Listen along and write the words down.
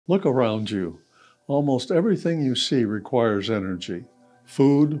Look around you. Almost everything you see requires energy.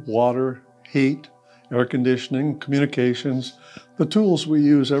 Food, water, heat, air conditioning, communications, the tools we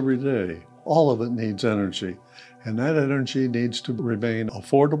use every day, all of it needs energy, and that energy needs to remain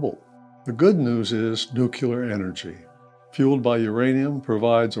affordable. The good news is nuclear energy, fueled by uranium,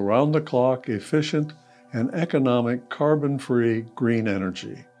 provides around-the-clock, efficient, and economic carbon-free green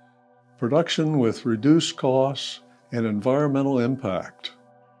energy. Production with reduced costs and environmental impact.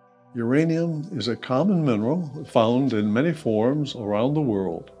 Uranium is a common mineral found in many forms around the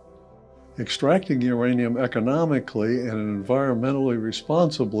world. Extracting uranium economically and environmentally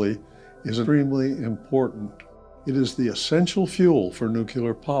responsibly is extremely important. It is the essential fuel for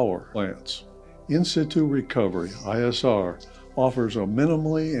nuclear power plants. In-Situ Recovery, ISR, offers a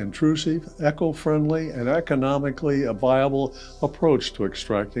minimally intrusive, eco-friendly, and economically viable approach to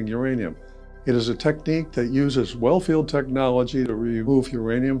extracting uranium. It is a technique that uses Wellfield technology to remove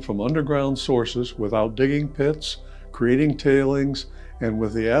uranium from underground sources without digging pits, creating tailings, and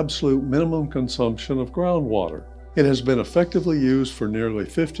with the absolute minimum consumption of groundwater. It has been effectively used for nearly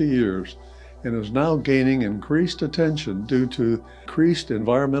 50 years and is now gaining increased attention due to increased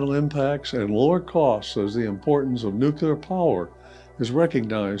environmental impacts and lower costs as the importance of nuclear power is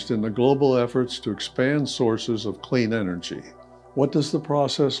recognized in the global efforts to expand sources of clean energy. What does the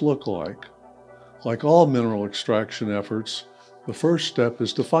process look like? Like all mineral extraction efforts, the first step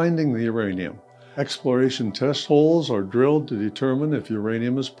is to finding the uranium. Exploration test holes are drilled to determine if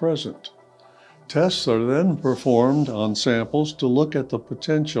uranium is present. Tests are then performed on samples to look at the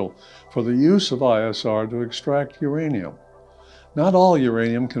potential for the use of ISR to extract uranium. Not all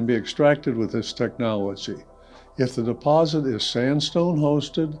uranium can be extracted with this technology. If the deposit is sandstone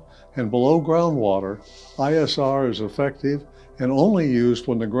hosted and below groundwater, ISR is effective and only used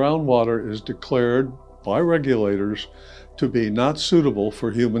when the groundwater is declared by regulators to be not suitable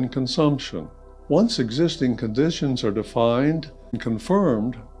for human consumption. Once existing conditions are defined and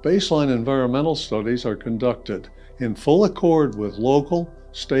confirmed, baseline environmental studies are conducted in full accord with local,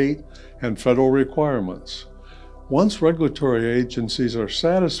 state, and federal requirements. Once regulatory agencies are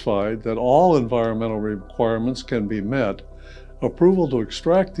satisfied that all environmental requirements can be met, approval to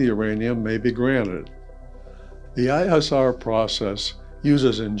extract the uranium may be granted. The ISR process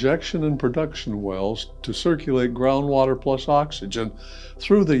uses injection and production wells to circulate groundwater plus oxygen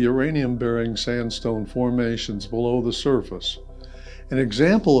through the uranium-bearing sandstone formations below the surface. An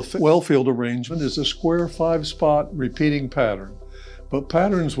example of wellfield arrangement is a square 5-spot repeating pattern, but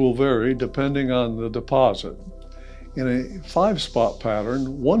patterns will vary depending on the deposit. In a 5-spot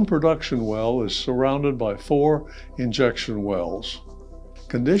pattern, one production well is surrounded by 4 injection wells.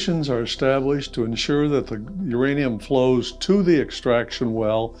 Conditions are established to ensure that the uranium flows to the extraction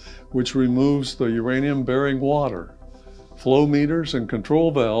well, which removes the uranium-bearing water. Flow meters and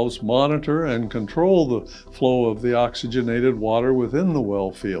control valves monitor and control the flow of the oxygenated water within the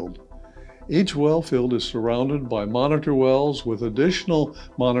well field. Each well field is surrounded by monitor wells with additional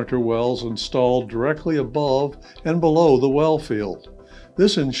monitor wells installed directly above and below the well field.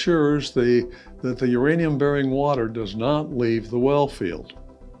 This ensures that the uranium-bearing water does not leave the well field.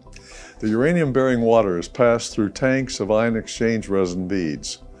 The uranium-bearing water is passed through tanks of ion exchange resin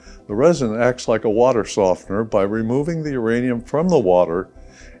beads. The resin acts like a water softener by removing the uranium from the water,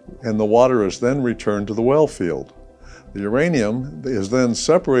 and the water is then returned to the well field. The uranium is then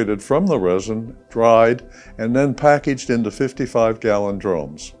separated from the resin, dried, and then packaged into 55-gallon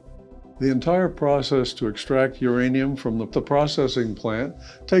drums. The entire process to extract uranium from the processing plant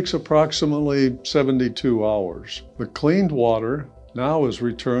takes approximately 72 hours. The cleaned water now is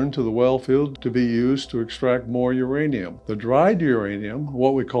returned to the well field to be used to extract more uranium. The dried uranium,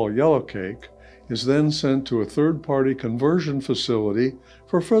 what we call yellowcake, is then sent to a third-party conversion facility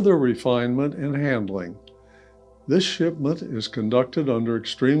for further refinement and handling. This shipment is conducted under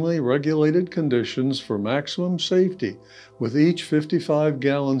extremely regulated conditions for maximum safety, with each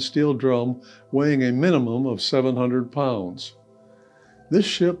 55-gallon steel drum weighing a minimum of 700 pounds. This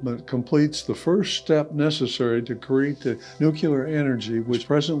shipment completes the first step necessary to create the nuclear energy which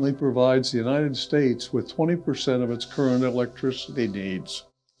presently provides the United States with 20% of its current electricity needs.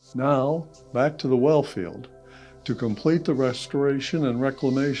 Now, back to the well field to complete the restoration and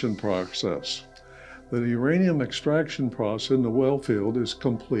reclamation process. The uranium extraction process in the well field is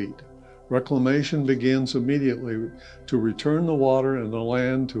complete. Reclamation begins immediately to return the water and the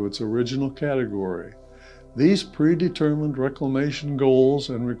land to its original category. These predetermined reclamation goals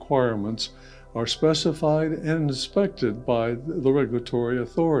and requirements are specified and inspected by the regulatory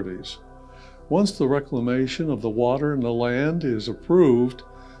authorities. Once the reclamation of the water and the land is approved,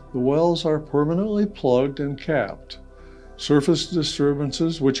 the wells are permanently plugged and capped. Surface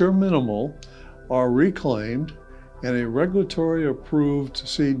disturbances, which are minimal, are reclaimed, and a regulatory approved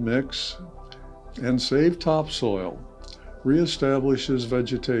seed mix and saved topsoil reestablishes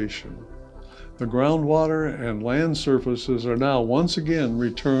vegetation. The groundwater and land surfaces are now once again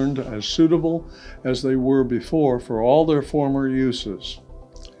returned as suitable as they were before for all their former uses.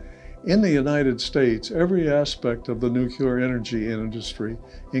 In the United States, every aspect of the nuclear energy industry,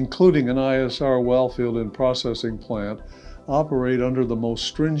 including an ISR wellfield and processing plant, operate under the most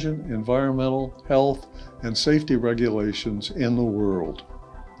stringent environmental, health, and safety regulations in the world.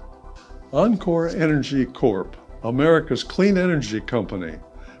 enCore Energy Corp., America's clean energy company,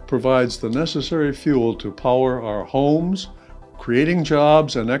 provides the necessary fuel to power our homes, creating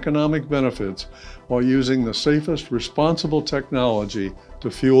jobs and economic benefits while using the safest, responsible technology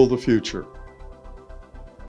to fuel the future.